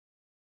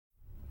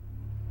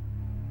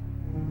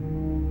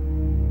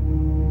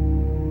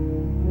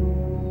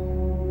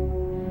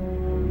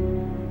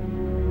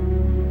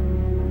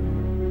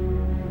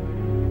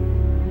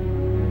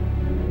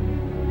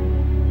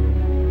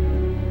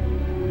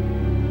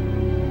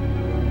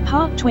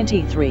Part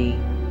 23.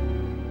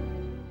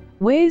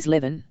 Where's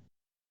Levin?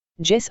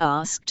 Jess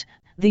asked.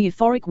 The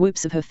euphoric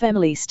whoops of her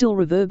family still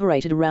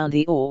reverberated around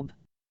the orb.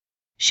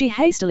 She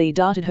hastily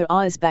darted her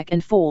eyes back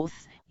and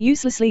forth,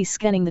 uselessly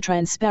scanning the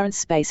transparent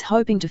space,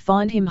 hoping to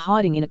find him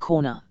hiding in a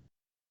corner.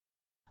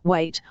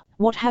 Wait,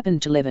 what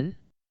happened to Levin?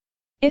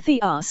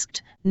 Effie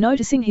asked,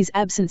 noticing his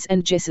absence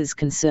and Jess's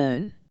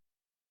concern.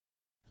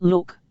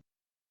 Look,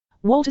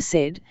 Walter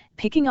said,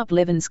 picking up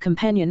Levin's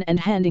companion and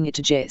handing it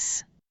to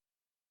Jess.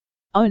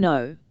 Oh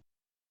no.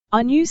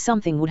 I knew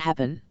something would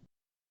happen.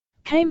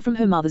 Came from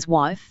her mother's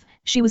wife.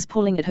 She was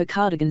pulling at her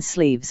cardigan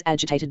sleeves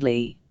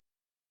agitatedly.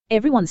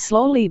 Everyone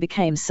slowly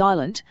became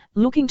silent,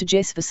 looking to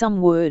Jess for some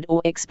word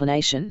or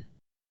explanation.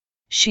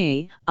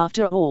 She,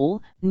 after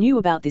all, knew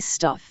about this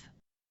stuff.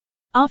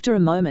 After a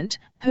moment,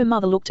 her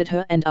mother looked at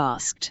her and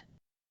asked.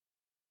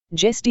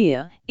 Jess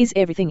dear, is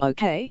everything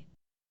okay?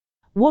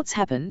 What's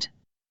happened?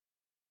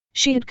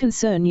 She had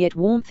concern yet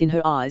warmth in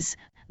her eyes,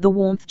 the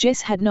warmth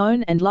Jess had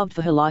known and loved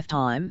for her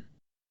lifetime.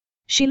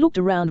 She looked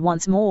around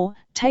once more,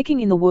 taking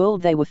in the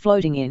world they were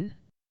floating in.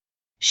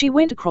 She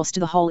went across to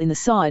the hole in the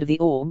side of the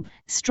orb.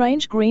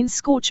 Strange green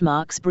scorch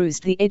marks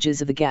bruised the edges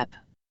of the gap.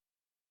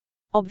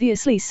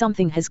 Obviously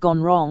something has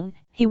gone wrong,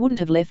 he wouldn't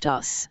have left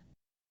us.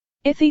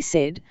 Effie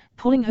said,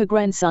 pulling her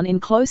grandson in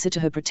closer to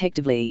her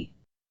protectively.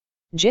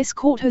 Jess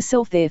caught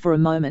herself there for a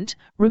moment,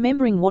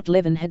 remembering what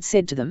Levin had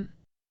said to them.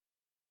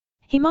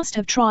 He must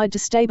have tried to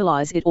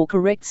stabilize it or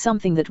correct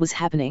something that was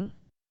happening.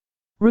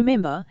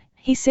 Remember,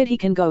 he said he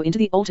can go into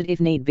the altered if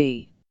need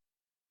be.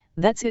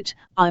 That's it,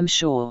 I'm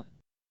sure.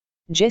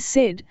 Jess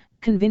said,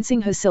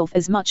 convincing herself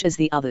as much as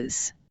the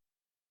others.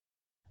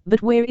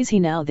 But where is he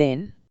now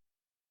then?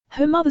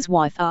 Her mother's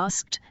wife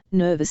asked,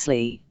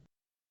 nervously.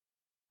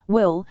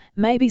 Well,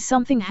 maybe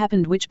something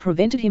happened which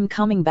prevented him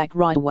coming back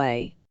right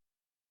away.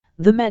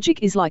 The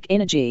magic is like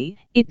energy,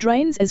 it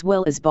drains as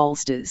well as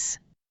bolsters.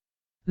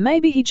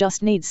 Maybe he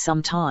just needs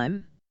some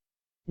time.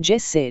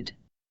 Jess said.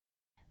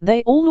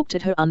 They all looked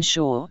at her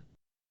unsure.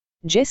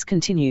 Jess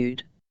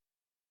continued.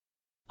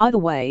 Either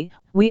way,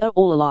 we are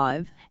all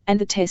alive, and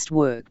the test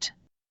worked.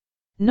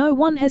 No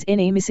one has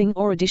any missing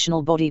or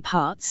additional body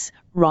parts,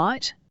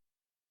 right?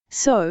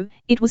 So,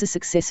 it was a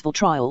successful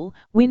trial.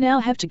 We now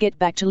have to get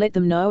back to let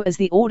them know as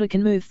the Order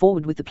can move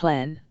forward with the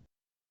plan.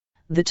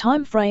 The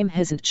time frame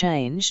hasn't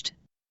changed.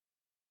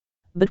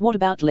 But what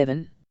about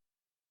Levin?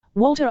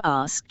 Walter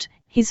asked,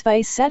 his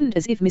face saddened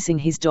as if missing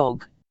his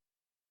dog.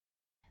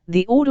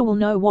 The Order will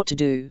know what to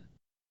do.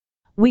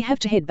 We have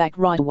to head back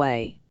right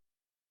away,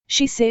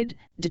 she said,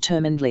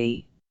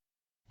 determinedly.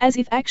 As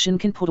if action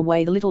can put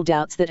away the little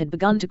doubts that had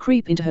begun to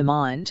creep into her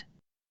mind.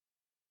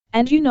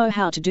 And you know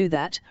how to do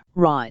that,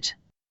 right?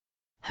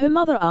 Her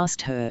mother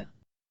asked her.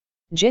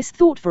 Jess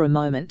thought for a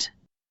moment.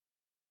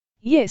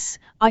 Yes,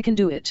 I can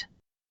do it,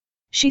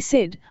 she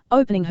said,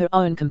 opening her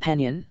own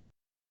companion.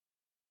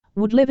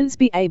 Would Levins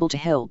be able to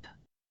help?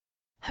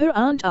 Her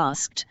aunt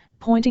asked,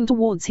 pointing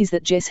towards his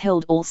that Jess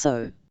held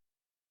also.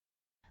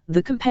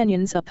 The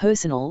companions are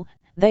personal,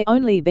 they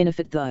only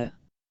benefit though.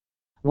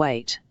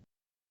 Wait.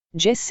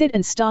 Jess said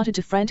and started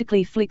to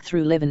frantically flick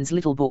through Levin's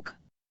little book.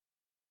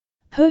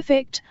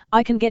 Perfect,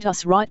 I can get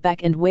us right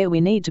back and where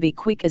we need to be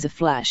quick as a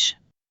flash,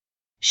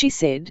 she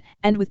said,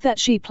 and with that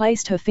she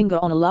placed her finger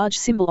on a large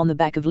symbol on the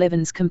back of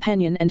Levin's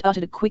companion and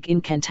uttered a quick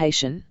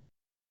incantation.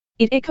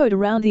 It echoed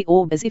around the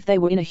orb as if they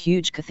were in a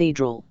huge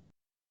cathedral.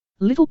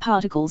 Little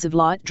particles of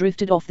light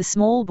drifted off the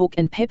small book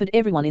and peppered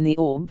everyone in the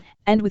orb,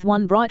 and with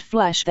one bright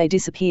flash they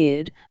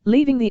disappeared,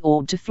 leaving the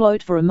orb to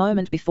float for a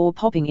moment before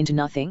popping into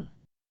nothing.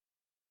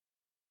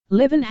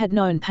 Levin had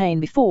known pain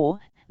before,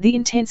 the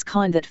intense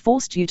kind that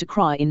forced you to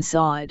cry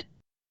inside.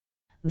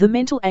 The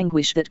mental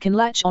anguish that can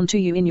latch onto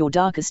you in your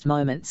darkest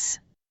moments.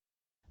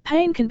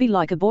 Pain can be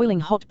like a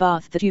boiling hot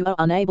bath that you are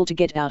unable to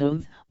get out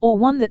of, or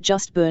one that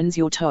just burns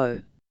your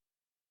toe.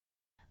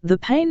 The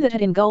pain that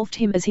had engulfed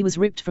him as he was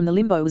ripped from the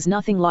limbo was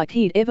nothing like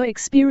he'd ever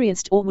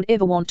experienced or would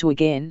ever want to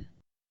again.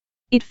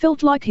 It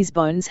felt like his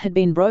bones had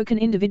been broken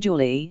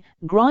individually,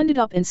 grinded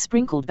up and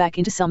sprinkled back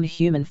into some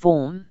human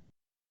form.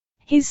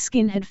 His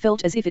skin had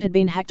felt as if it had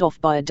been hacked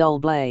off by a dull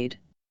blade.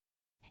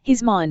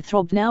 His mind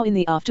throbbed now in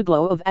the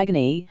afterglow of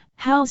agony,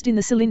 housed in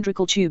the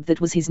cylindrical tube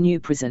that was his new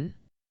prison.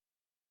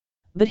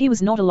 But he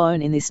was not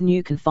alone in this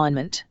new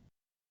confinement.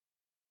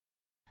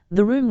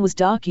 The room was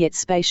dark yet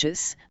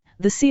spacious,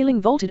 the ceiling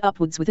vaulted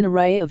upwards with an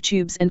array of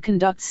tubes and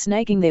conducts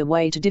snaking their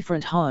way to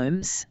different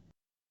homes.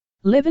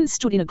 Levin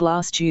stood in a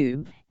glass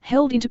tube,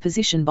 held into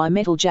position by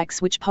metal jacks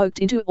which poked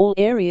into all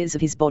areas of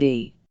his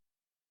body.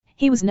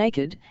 He was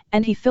naked,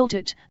 and he felt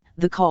it.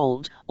 The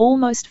cold,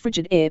 almost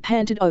frigid air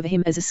panted over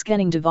him as a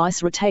scanning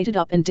device rotated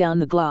up and down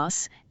the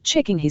glass,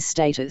 checking his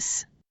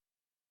status.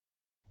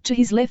 To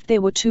his left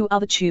there were two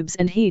other tubes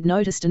and he'd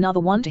noticed another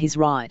one to his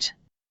right.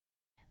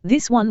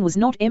 This one was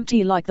not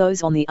empty like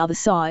those on the other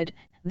side.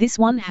 This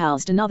one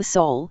housed another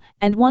soul,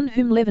 and one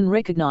whom Levin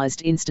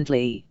recognized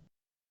instantly.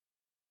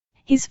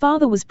 His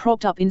father was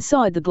propped up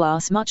inside the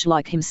glass much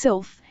like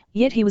himself,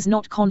 yet he was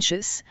not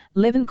conscious.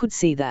 Levin could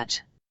see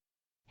that.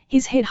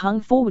 His head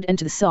hung forward and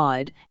to the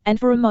side, and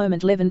for a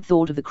moment Levin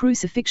thought of the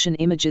crucifixion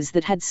images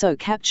that had so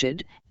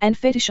captured and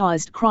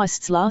fetishized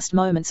Christ's last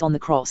moments on the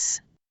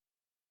cross.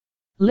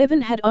 Levin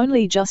had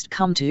only just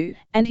come to,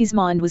 and his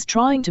mind was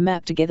trying to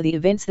map together the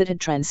events that had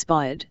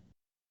transpired.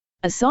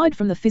 Aside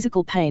from the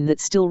physical pain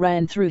that still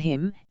ran through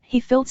him, he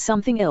felt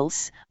something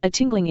else, a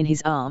tingling in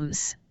his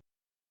arms.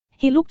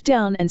 He looked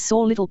down and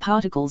saw little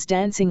particles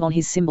dancing on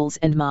his symbols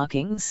and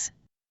markings.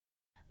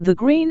 The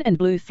green and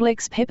blue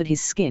flecks peppered his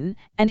skin,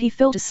 and he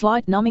felt a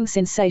slight numbing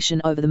sensation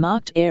over the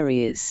marked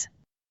areas.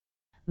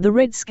 The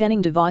red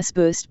scanning device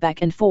burst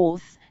back and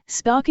forth,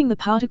 sparking the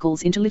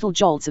particles into little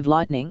jolts of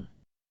lightning.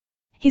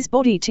 His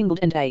body tingled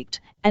and ached,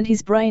 and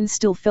his brain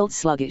still felt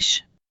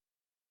sluggish.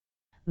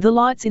 The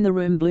lights in the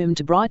room bloomed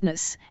to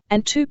brightness,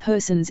 and two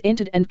persons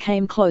entered and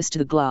came close to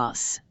the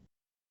glass.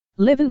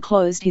 Levin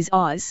closed his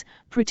eyes,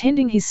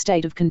 pretending his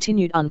state of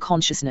continued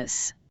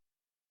unconsciousness.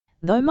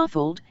 Though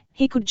muffled,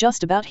 he could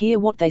just about hear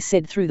what they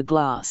said through the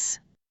glass.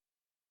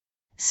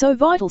 "So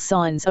vital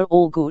signs are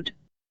all good?"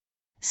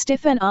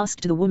 Stefan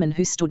asked the woman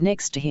who stood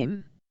next to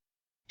him.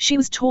 She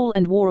was tall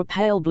and wore a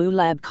pale blue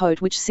lab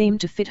coat which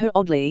seemed to fit her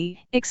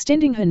oddly,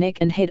 extending her neck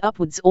and head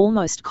upwards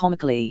almost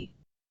comically.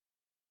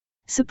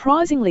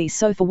 "Surprisingly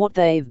so for what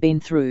they've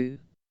been through.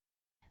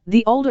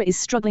 The older is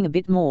struggling a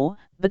bit more,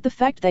 but the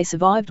fact they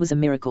survived was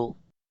a miracle,"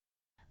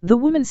 the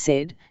woman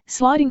said,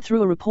 sliding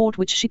through a report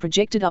which she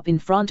projected up in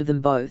front of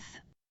them both.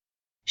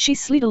 She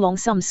slid along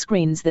some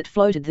screens that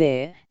floated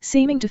there,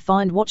 seeming to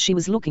find what she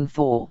was looking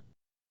for.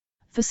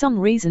 "For some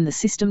reason the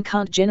system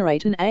can't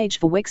generate an age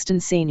for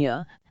Wexton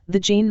Sr., the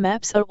gene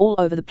maps are all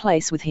over the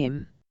place with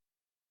him."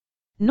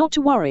 "Not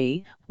to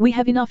worry, we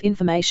have enough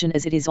information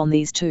as it is on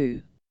these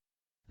two.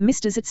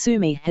 Mr.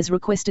 Zatsumi has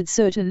requested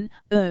certain,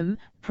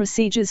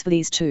 procedures for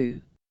these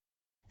two,"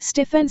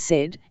 Stefan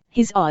said,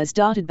 his eyes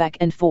darted back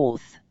and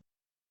forth.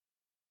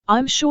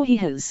 "I'm sure he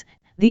has.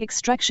 The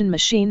extraction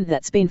machine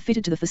that's been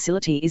fitted to the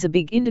facility is a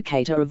big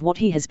indicator of what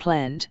he has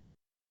planned,"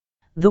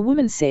 the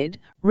woman said,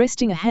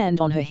 resting a hand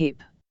on her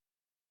hip.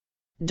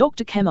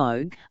 "Dr.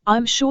 Kamog,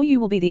 I'm sure you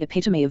will be the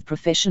epitome of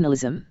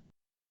professionalism,"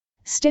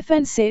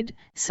 Stefan said,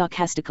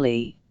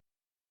 sarcastically.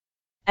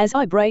 "As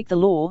I break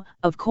the law,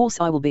 of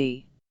course I will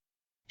be,"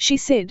 she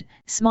said,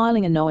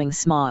 smiling a knowing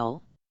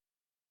smile.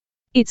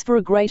 "It's for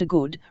a greater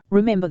good,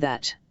 remember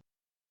that,"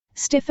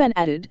 Stefan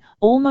added,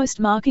 almost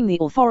marking the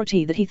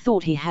authority that he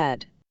thought he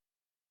had.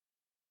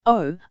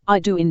 "Oh, I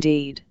do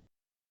indeed.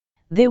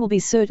 There will be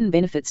certain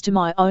benefits to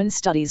my own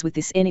studies with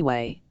this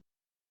anyway.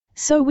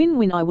 So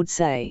win-win I would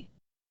say,"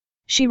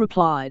 she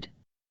replied.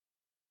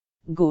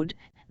 "Good,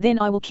 then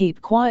I will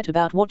keep quiet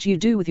about what you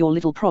do with your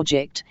little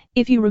project,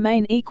 if you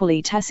remain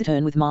equally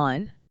taciturn with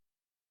mine,"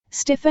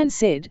 Stefan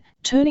said,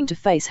 turning to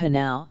face her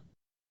now.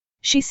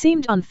 She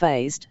seemed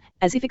unfazed,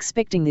 as if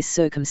expecting this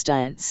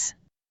circumstance.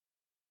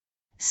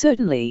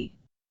 "Certainly.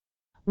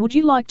 Would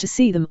you like to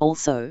see them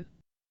also?"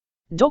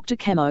 Dr.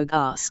 Kamog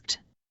asked.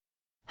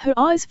 Her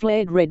eyes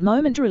flared red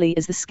momentarily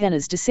as the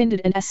scanners descended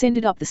and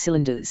ascended up the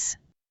cylinders.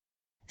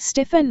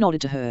 Stefan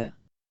nodded to her.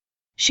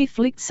 She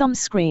flicked some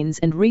screens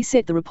and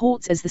reset the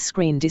reports as the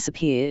screen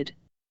disappeared.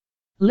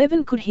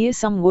 Levin could hear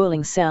some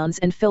whirling sounds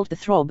and felt the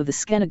throb of the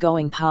scanner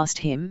going past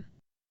him.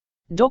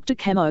 Dr.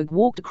 Kamog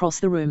walked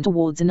across the room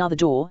towards another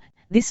door.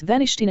 This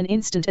vanished in an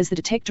instant as the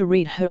detector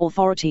read her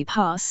authority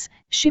pass,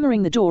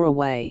 shimmering the door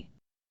away.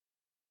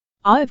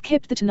 "I have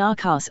kept the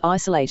Tanakas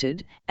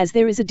isolated, as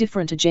there is a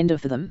different agenda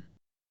for them.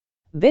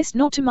 Best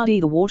not to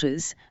muddy the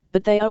waters,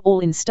 but they are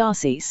all in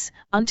stasis,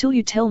 until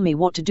you tell me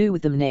what to do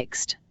with them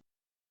next,"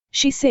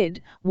 she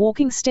said,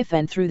 walking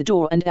Stefan through the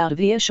door and out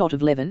of earshot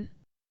of Levin.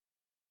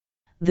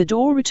 The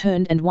door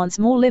returned and once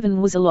more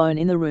Levin was alone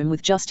in the room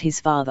with just his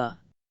father.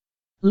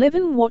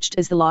 Levin watched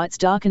as the lights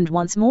darkened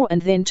once more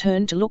and then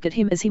turned to look at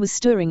him as he was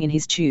stirring in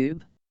his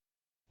tube.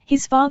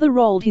 His father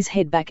rolled his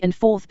head back and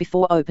forth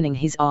before opening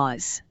his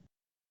eyes.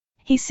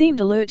 He seemed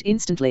alert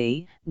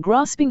instantly,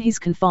 grasping his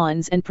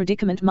confines and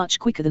predicament much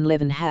quicker than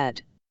Levin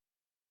had.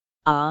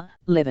 "Ah,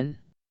 Levin.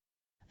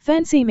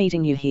 Fancy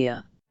meeting you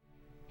here,"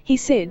 he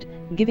said,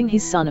 giving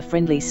his son a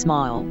friendly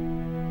smile.